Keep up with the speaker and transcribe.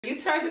You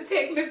tried to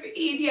take me for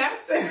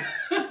idiot.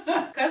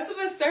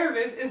 Customer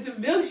service is the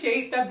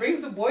milkshake that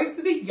brings the boys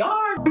to the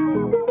yard.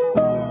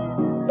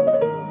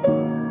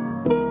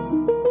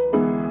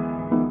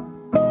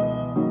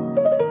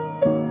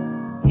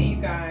 Hey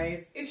you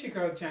guys, it's your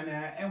girl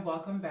Djena and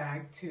welcome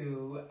back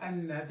to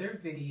another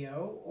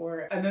video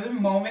or another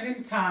moment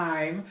in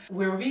time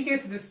where we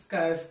get to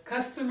discuss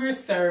customer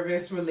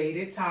service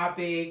related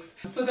topics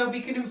so that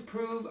we can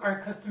improve our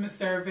customer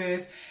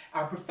service,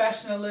 our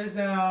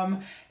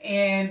professionalism,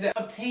 and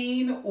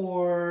obtain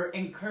or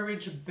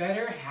encourage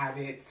better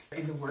habits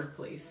in the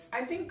workplace.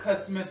 I think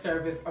customer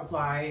service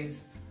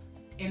applies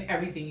in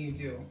everything you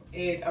do.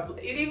 It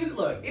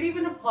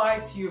even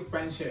applies to your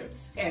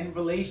friendships and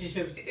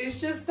relationships. It's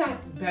just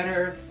that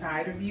better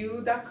side of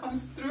you that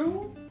comes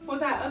through for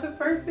that other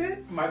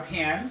person. My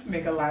pants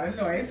make a lot of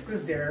noise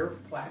because they're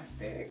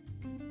plastic.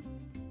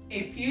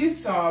 If you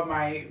saw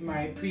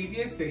my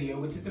previous video,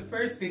 which is the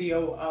first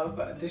video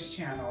of this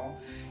channel,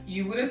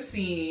 you would have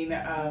seen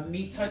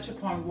me touch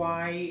upon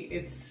why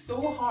it's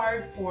so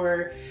hard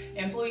for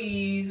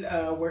employees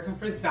working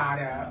for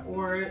Zada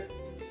or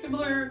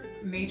similar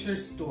nature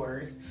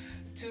stores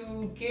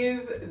to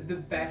give the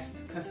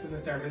best customer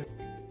service.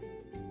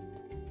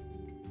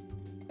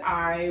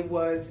 I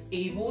was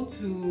able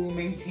to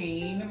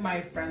maintain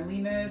my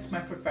friendliness, my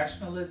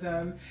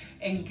professionalism,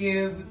 and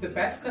give the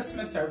best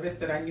customer service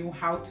that I knew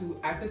how to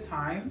at the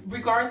time,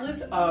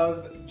 regardless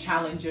of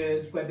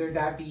challenges, whether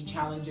that be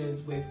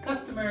challenges with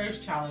customers,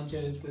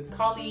 challenges with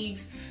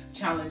colleagues,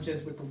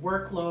 challenges with the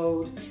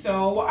workload.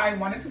 So I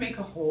wanted to make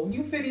a whole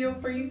new video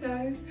for you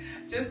guys,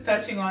 just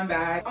touching on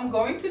that. I'm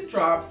going to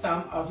drop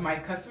some of my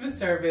customer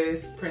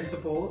service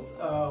principles,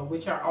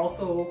 which are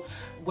also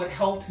what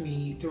helped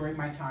me during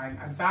my time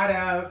at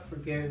Zada.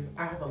 Forgive,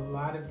 I have a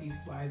lot of these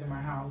flies in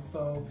my house,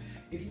 so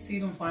if you see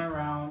them flying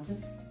around,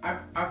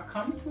 I've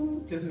come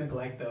to just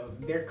neglect them.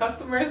 They're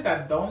customers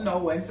that don't know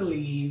when to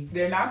leave.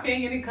 They're not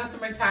paying any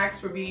customer tax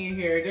for being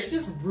here. They're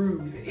just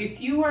rude. If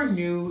you are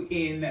new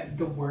in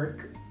the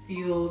work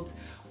field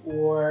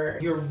or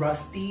you're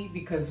rusty,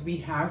 because we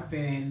have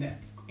been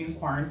in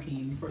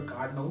quarantine for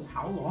God knows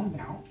how long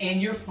now,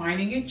 and you're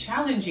finding it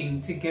challenging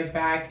to get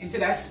back into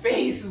that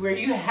space where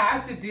you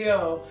have to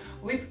deal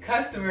with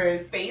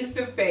customers face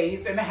to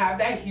face and have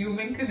that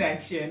human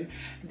connection,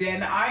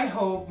 then I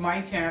hope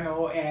my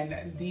channel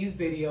and these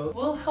videos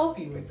will help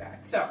you with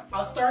that. So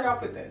I'll start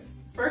off with this.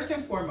 First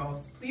and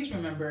foremost, please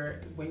remember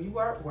when you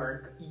are at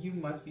work, you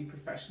must be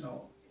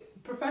professional.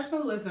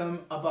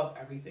 Professionalism above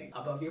everything,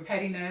 above your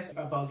pettiness,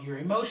 above your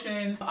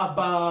emotions,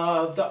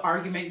 above the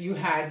argument you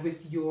had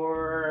with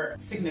your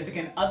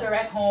significant other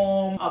at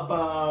home,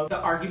 above the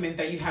argument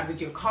that you had with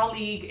your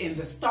colleague in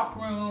the stock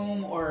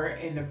room or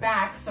in the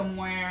back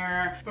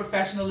somewhere.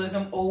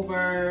 Professionalism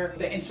over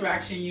the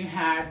interaction you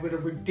had with a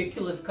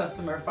ridiculous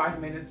customer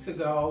 5 minutes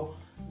ago.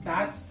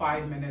 That's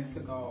 5 minutes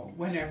ago.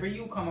 Whenever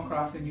you come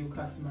across a new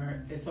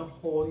customer, it's a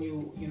whole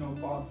new,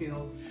 ball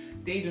field.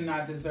 They do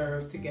not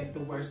deserve to get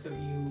the worst of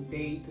you.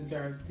 They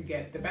deserve to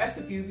get the best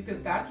of you,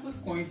 because that's what's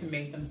going to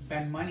make them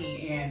spend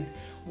money. And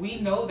we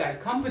know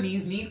that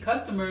companies need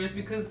customers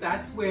because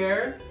that's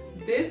where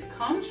this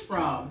comes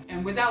from.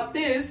 And without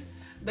this,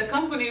 the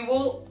company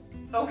will,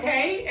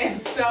 okay?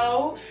 And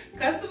so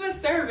customer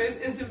service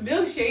is the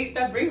milkshake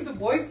that brings the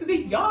boys to the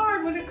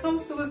yard when it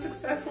comes to a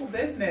successful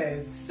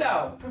business.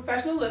 So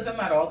professionalism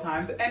at all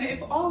times. And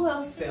if all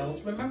else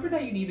fails, remember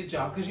that you need a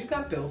job because you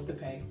got bills to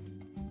pay.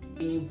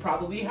 You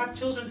probably have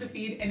children to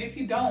feed, and if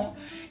you don't,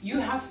 you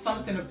have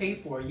something to pay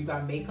for. You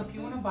got makeup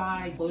you want to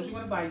buy, clothes you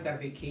want to buy, you got a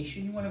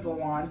vacation you want to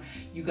go on,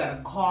 you got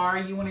a car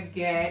you want to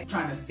get,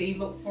 trying to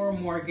save up for a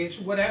mortgage,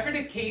 whatever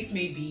the case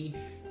may be,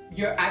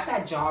 you're at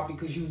that job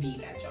because you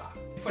need that job.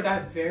 For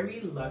that very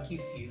lucky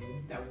few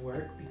that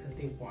work because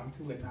they want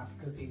to and not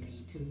because they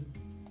need to,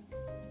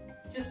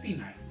 just be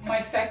nice. My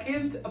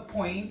second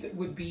point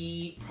would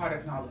be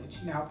product knowledge.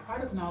 Now,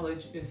 product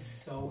knowledge is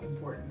so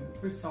important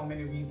for so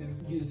many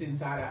reasons. Using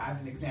Zada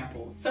as an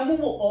example, someone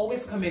will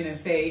always come in and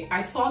say,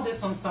 I saw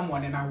this on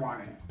someone and I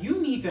want it.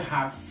 You need to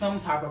have some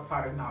type of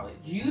product knowledge.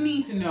 You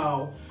need to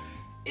know,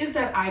 is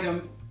that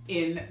item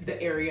in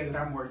the area that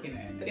I'm working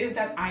in? Is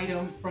that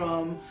item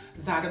from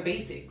Zada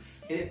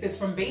Basics? If it's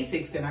from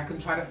Basics, then I can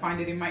try to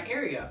find it in my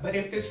area. But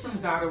if it's from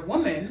Zada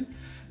Woman,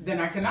 then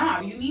I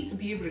cannot. You need to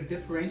be able to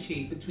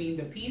differentiate between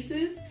the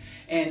pieces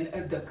and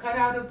the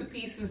cutout of the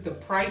pieces, the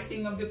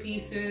pricing of the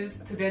pieces,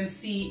 to then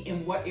see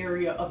in what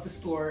area of the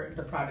store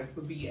the product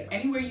would be in.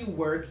 Anywhere you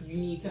work, you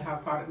need to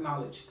have product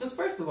knowledge. Because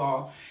first of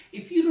all,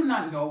 if you do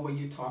not know what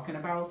you're talking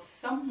about,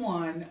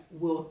 someone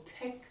will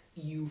take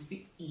you for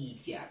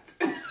idiot.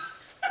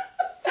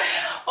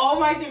 All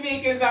my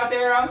Jamaicans out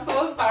there, I'm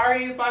so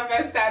sorry if I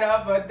messed that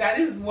up, but that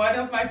is one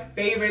of my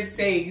favorite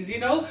sayings.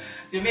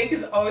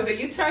 Jamaicans always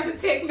say, you tried to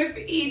take me for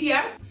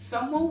idiot.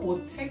 Someone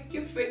will take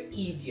you for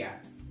idiot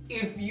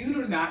If you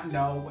do not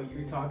know what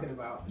you're talking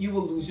about, you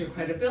will lose your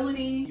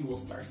credibility, you will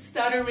start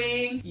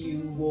stuttering, you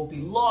will be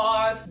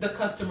lost. The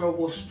customer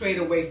will straight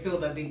away feel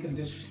that they can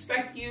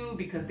disrespect you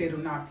because they do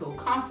not feel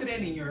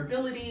confident in your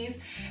abilities.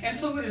 And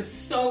so it is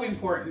so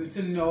important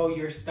to know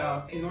your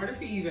stuff. In order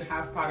for you to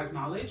have product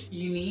knowledge,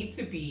 you need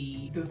to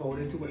be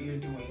devoted to what you're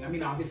doing. I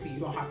mean, obviously you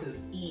don't have to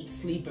eat,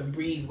 sleep, and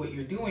breathe what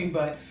you're doing,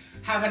 but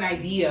have an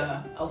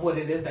idea of what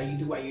it is that you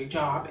do at your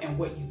job and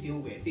what you deal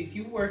with. If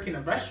you work in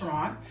a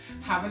restaurant,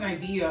 have an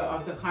idea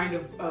of the kind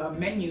of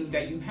menu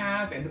that you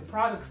have and the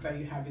products that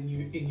you have in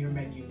your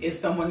menu. If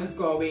someone is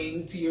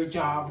going to your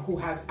job who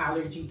has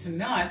allergy to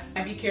nuts,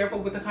 and be careful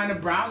with the kind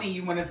of brownie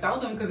you want to sell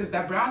them, because if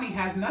that brownie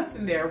has nuts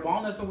in there,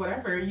 walnuts or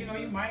whatever, you know,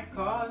 you might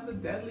cause a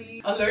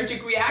deadly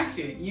allergic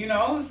reaction, you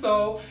know?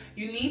 So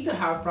you need to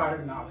have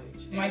product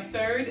knowledge. My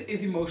third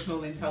is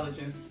emotional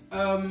intelligence.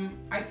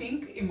 I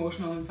think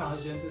emotional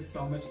intelligence is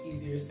so much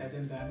easier said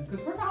than done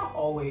because we're not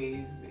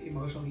always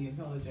emotionally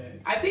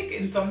intelligent. I think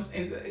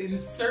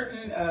in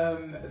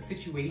certain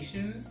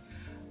situations,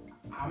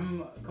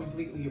 I'm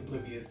completely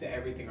oblivious to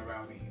everything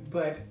around me.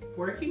 But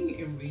working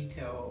in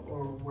retail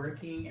or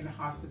working in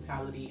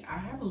hospitality, I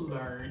have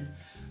learned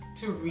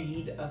to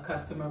read a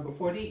customer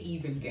before they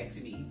even get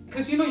to me.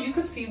 Because you know, you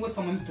can see what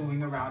someone's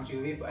doing around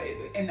you.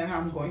 And then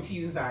I'm going to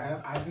use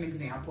that as an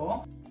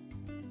example.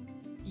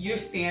 You're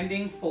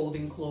standing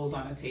folding clothes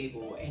on a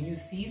table and you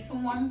see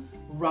someone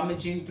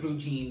rummaging through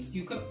jeans.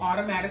 You can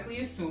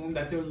automatically assume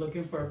that they're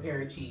looking for a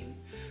pair of jeans.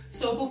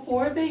 So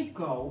before they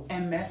go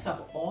and mess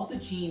up all the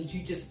jeans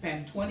you just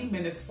spent 20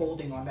 minutes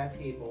folding on that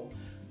table,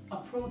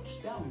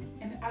 approach them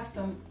and ask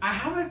them, I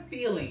have a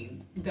feeling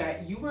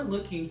that you were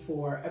looking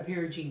for a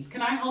pair of jeans.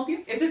 Can I help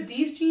you? Is it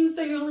these jeans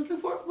that you're looking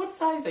for? What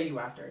size are you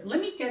after?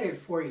 Let me get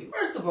it for you.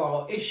 First of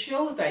all, it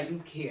shows that you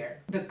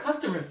care. The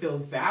customer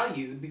feels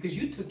valued because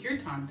you took your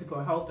time to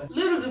go help them.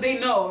 Little do they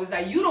know is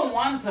that you don't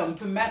want them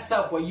to mess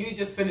up what you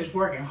just finished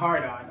working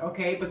hard on,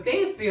 okay? But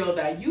they feel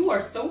that you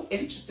are so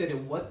interested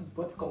in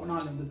what's going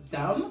on with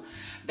them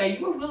that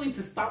you are willing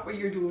to stop what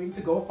you're doing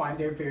to go find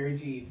their pair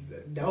of jeans.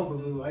 No,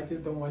 boo-boo, I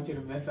just don't want you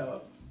to mess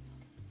up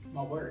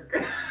my work.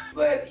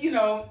 But you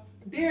know,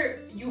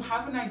 there you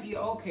have an idea,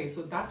 okay,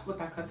 so that's what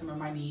that customer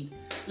might need.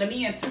 Let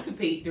me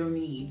anticipate their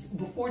needs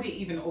before they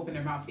even open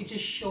their mouth. It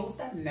just shows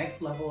that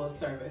next level of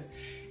service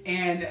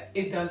and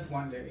it does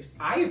wonders.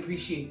 I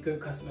appreciate good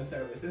customer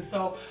service, and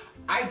so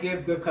I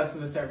give good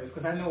customer service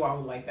because I know I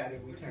would like that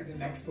in return. The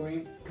next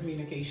point,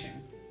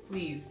 communication.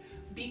 Please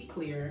be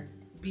clear,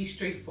 be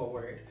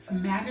straightforward,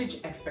 manage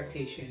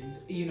expectations.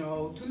 You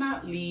know, do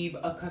not leave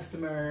a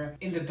customer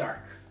in the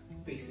dark,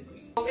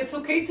 basically. It's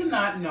okay to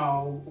not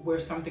know where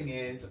something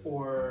is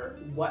or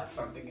what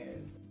something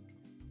is.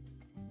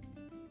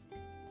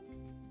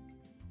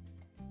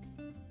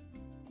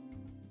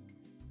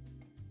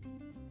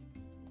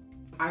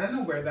 I don't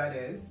know where that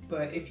is,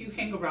 but if you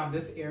hang around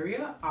this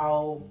area,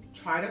 I'll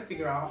try to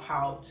figure out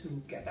how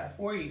to get that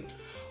for you.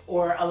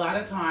 Or a lot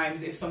of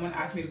times, if someone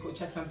asks me to go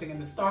check something in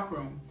the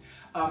stockroom,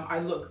 I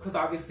look, because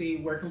obviously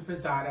working for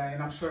Zada,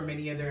 and I'm sure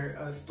many other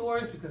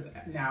stores, because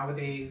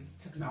nowadays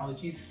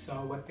technology is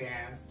so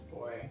advanced,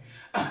 boy,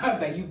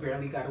 that you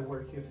barely got to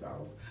work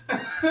yourself.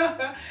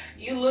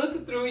 You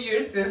look through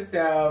your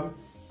system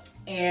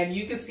and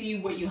you can see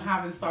what you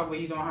have in stock,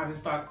 what you don't have in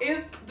stock.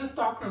 If the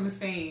stockroom is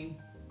saying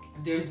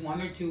there's one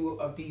or two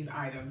of these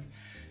items,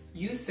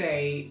 you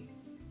say,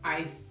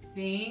 I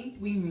think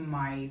we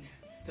might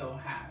still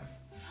have.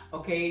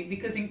 Okay,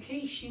 because in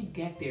case you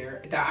get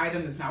there, the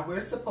item is not where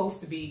it's supposed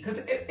to be. Because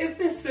if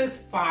it says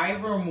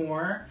 5 or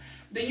more,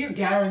 then you're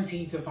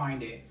guaranteed to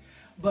find it.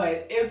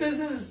 But if this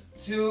is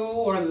 2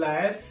 or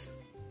less,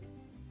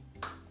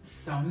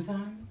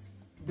 sometimes,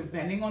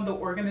 depending on the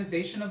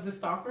organization of the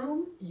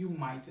stockroom, you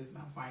might just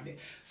not find it.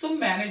 So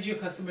manage your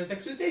customers'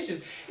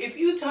 expectations. If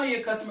you tell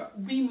your customer,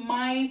 we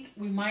might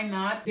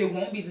not, they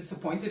won't be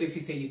disappointed if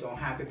you say you don't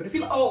have it. But if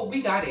you're like, oh,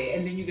 we got it,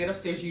 and then you get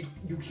upstairs, you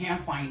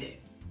can't find it.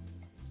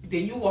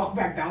 Then you walk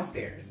back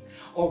downstairs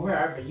or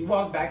wherever. You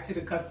walk back to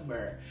the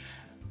customer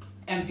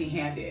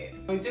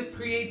empty-handed. It just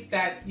creates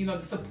that, you know,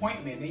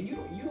 disappointment. And you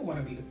don't want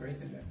to be the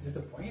person that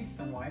disappoints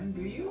someone,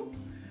 do you?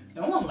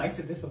 No one likes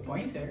to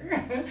disappoint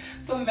her.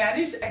 So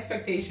manage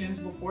expectations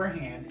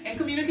beforehand. And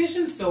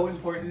communication is so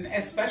important,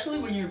 especially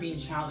when you're being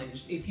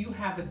challenged. If you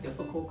have a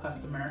difficult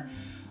customer,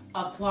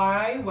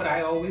 apply what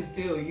I always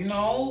do. You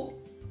know,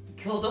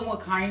 kill them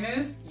with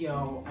kindness.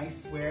 Yo, I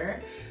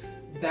swear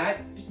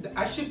that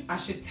I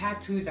should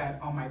tattoo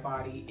that on my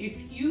body.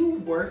 If you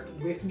worked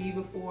with me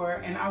before,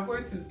 and I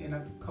worked in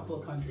a couple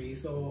of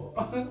countries, so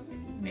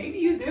maybe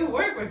you did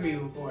work with me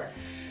before,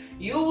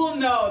 you will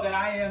know that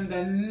I am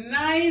the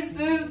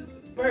nicest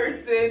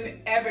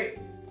person ever.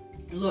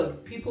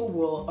 Look, people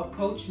will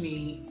approach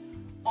me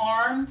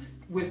armed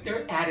with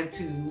their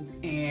attitudes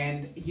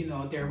and, you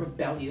know, their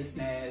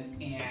rebelliousness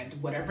and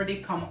whatever they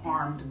come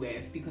armed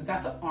with, because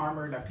that's an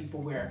armor that people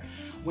wear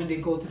when they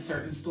go to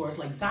certain stores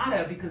like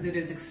Zada, because it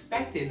is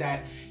expected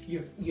that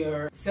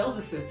your sales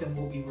assistant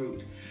will be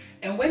rude.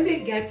 And when they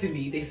get to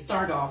me, they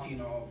start off, you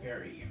know,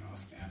 very, you know,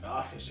 stand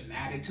standoffish and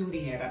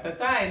attitudey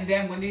and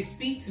then when they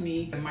speak to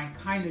me, my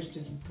kindness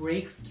just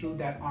breaks through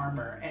that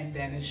armor, and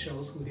then it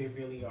shows who they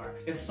really are.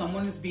 If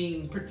someone is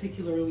being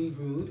particularly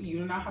rude, you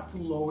do not have to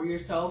lower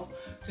yourself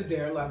to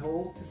their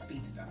level to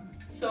speak to them.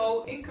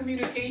 So in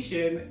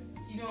communication,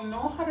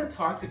 know how to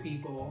talk to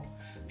people,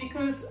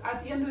 because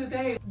at the end of the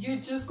day, you're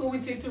just going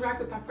to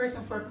interact with that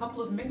person for a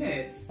couple of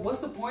minutes. What's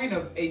the point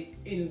of it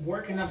in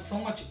working up so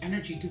much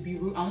energy to be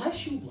rude?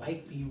 Unless you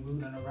like being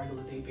rude on a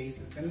regular day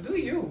basis, then do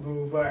you,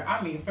 boo. But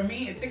I mean, for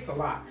me, it takes a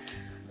lot.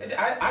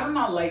 I do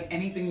not like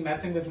anything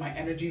messing with my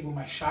energy, with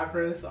my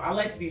chakras. So I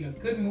like to be in a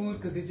good mood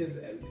because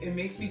it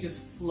makes me just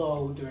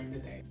flow during the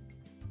day.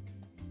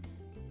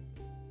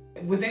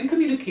 Within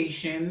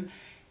communication,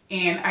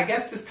 and I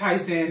guess this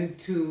ties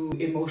into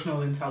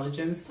emotional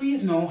intelligence,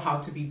 please know how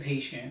to be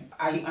patient.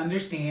 I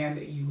understand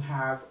you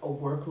have a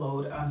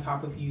workload on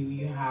top of you.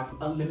 You have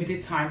a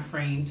limited time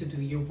frame to do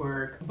your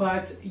work,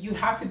 but you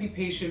have to be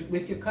patient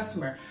with your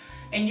customer.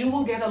 And you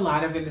will get a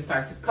lot of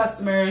indecisive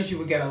customers. You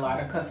will get a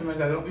lot of customers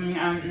that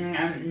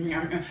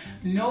don't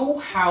know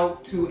how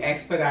to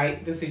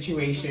expedite the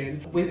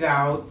situation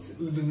without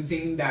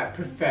losing that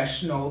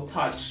professional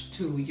touch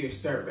to your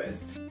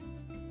service.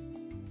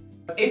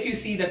 If you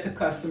see that the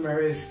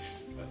customer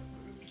is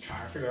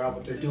trying to figure out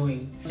what they're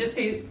doing, just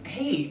say,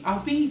 hey,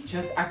 I'll be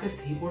just at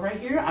this table right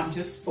here. I'm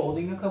just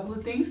folding a couple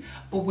of things,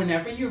 but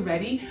whenever you're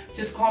ready,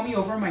 just call me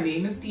over. My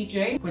name is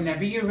DJ.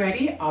 Whenever you're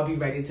ready, I'll be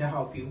ready to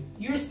help you.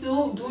 You're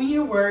still doing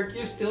your work.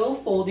 You're still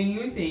folding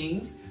your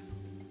things.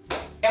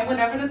 And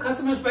whenever the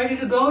customer's ready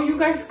to go, you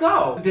guys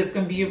go. This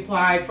can be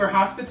applied for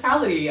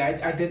hospitality.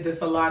 I did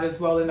this a lot as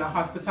well in the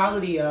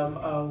hospitality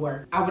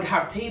work. I would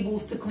have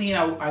tables to clean.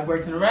 I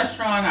worked in a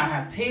restaurant. I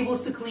have tables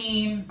to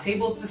clean,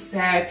 tables to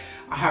set.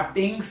 I have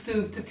things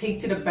to take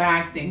to the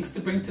back, things to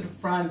bring to the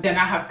front. Then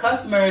I have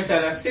customers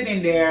that are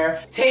sitting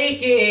there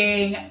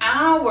taking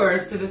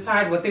hours to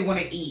decide what they want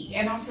to eat.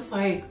 And I'm just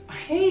like,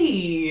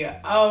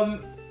 hey,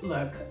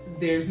 look,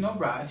 there's no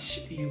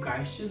rush. You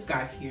guys just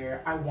got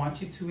here. I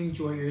want you to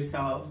enjoy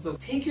yourselves. So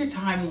take your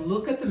time,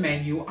 look at the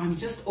menu. I'm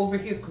just over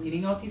here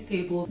cleaning out these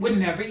tables.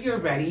 Whenever you're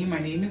ready, my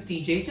name is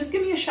DJ, just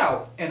give me a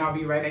shout and I'll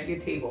be right at your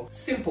table.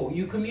 Simple,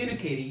 you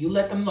communicate it. You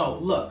let them know,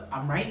 look,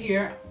 I'm right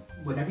here.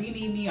 Whenever you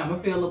need me, I'm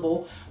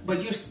available,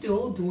 but you're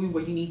still doing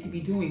what you need to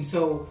be doing.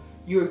 So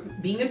you're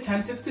being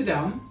attentive to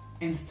them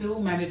and still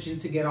managing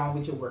to get on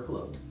with your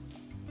workload.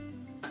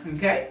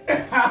 Okay?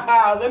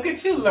 Look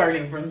at you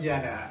learning from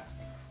Djena.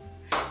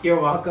 You're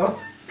welcome.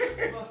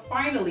 Well,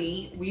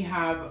 finally, we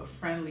have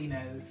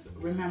friendliness.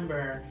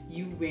 Remember,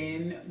 you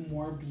win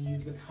more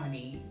bees with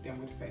honey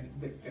than with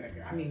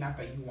vinegar. I mean, not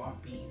that you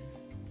want bees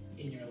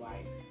in your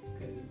life,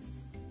 because...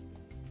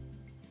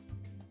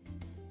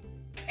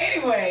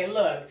 Anyway,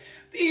 look,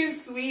 being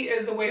sweet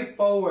is the way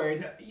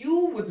forward.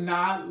 You would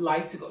not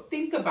like to go.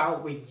 Think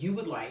about what you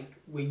would like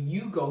when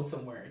you go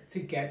somewhere to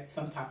get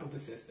some type of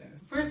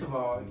assistance. First of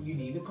all, you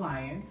need a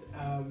client.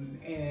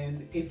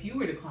 And if you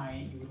were the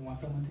client, you would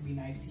want someone to be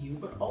nice to you.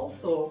 But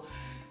also,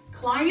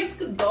 clients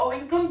could go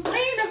and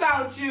complain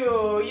about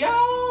you.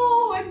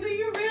 Yo, and do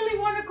you really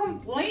want to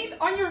complain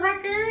on your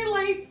record?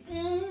 Like,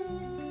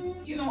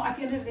 you know, at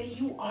the end of the day,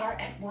 you are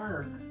at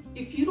work.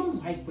 If you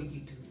don't like what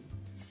you do,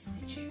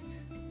 switch it.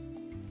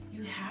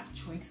 You have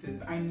choices.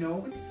 I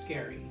know it's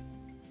scary.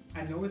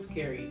 I know it's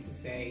scary to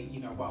say, you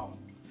know, well,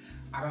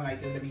 I don't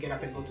like this, let me get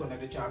up and go to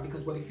another job.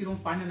 Because what if you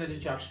don't find another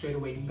job straight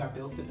away and you got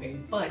bills to pay?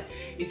 But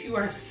if you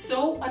are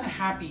so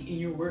unhappy in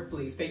your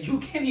workplace that you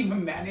can't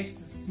even manage to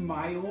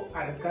smile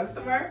at a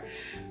customer,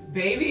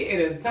 baby,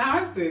 it is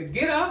time to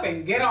get up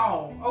and get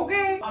on,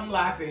 okay? I'm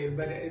laughing,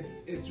 but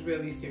it's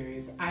really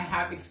serious. I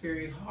have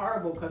experienced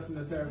horrible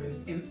customer service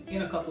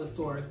in a couple of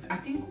stores. I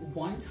think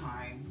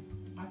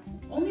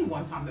only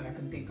one time that I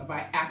can think of,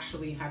 I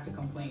actually had to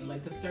complain.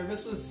 Like, the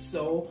service was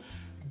so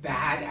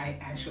bad, I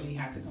actually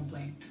had to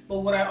complain. But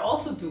what I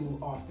also do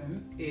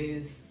often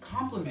is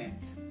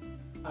compliment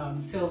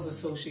sales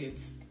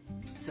associates,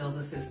 sales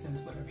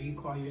assistants, whatever you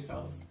call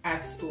yourselves,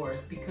 at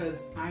stores, because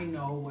I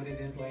know what it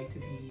is like to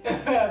be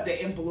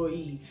the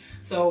employee.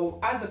 So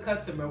as a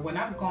customer, when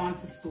I've gone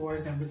to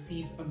stores and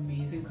received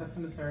amazing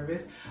customer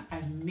service,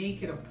 I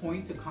make it a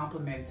point to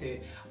compliment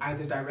it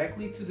either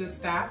directly to the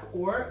staff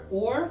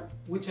or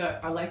which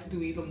I like to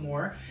do even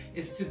more,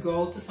 is to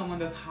go to someone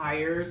that's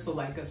higher, so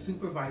like a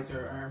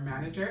supervisor or a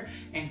manager,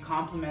 and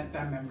compliment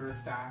that member of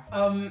staff.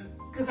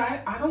 Because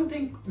I don't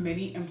think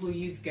many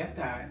employees get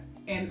that.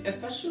 And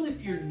especially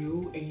if you're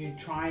new and you're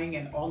trying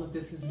and all of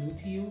this is new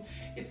to you,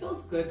 it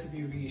feels good to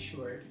be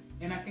reassured.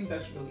 And I think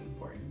that's really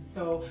important.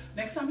 So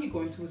next time you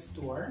go into a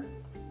store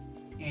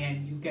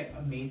and you get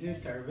amazing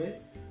service,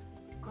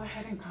 go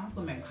ahead and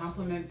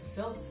compliment the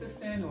sales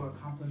assistant or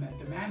compliment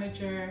the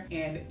manager,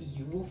 and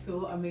you will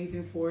feel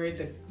amazing for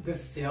it. The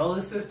sales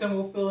assistant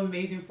will feel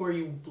amazing for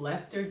you.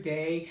 Bless their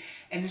day.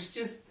 And it's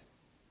just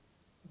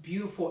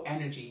beautiful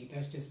energy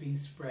that's just being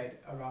spread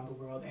around the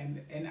world,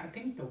 and I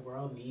think the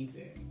world needs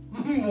it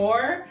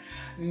more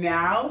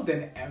now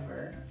than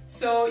ever.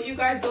 So you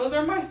guys, those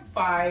are my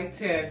 5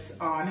 tips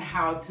on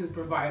how to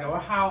provide, or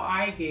how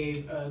I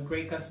gave a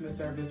great customer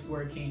service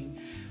working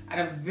at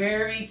a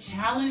very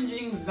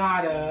challenging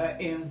Zada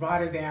in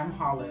Rotterdam,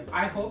 Holland.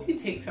 I hope you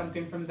take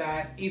something from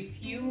that.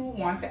 If you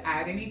want to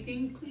add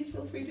anything, please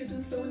feel free to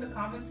do so in the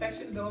comment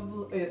section down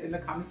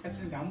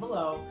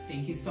below.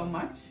 Thank you so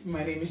much.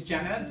 My name is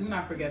Djena. Do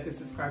not forget to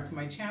subscribe to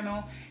my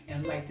channel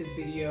and like this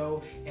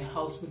video. It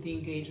helps with the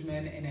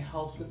engagement and it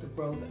helps with the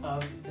growth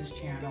of this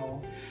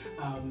channel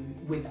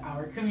with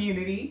our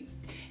community.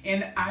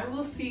 And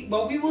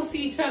we will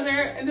see each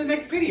other in the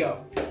next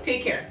video.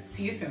 Take care.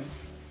 See you soon.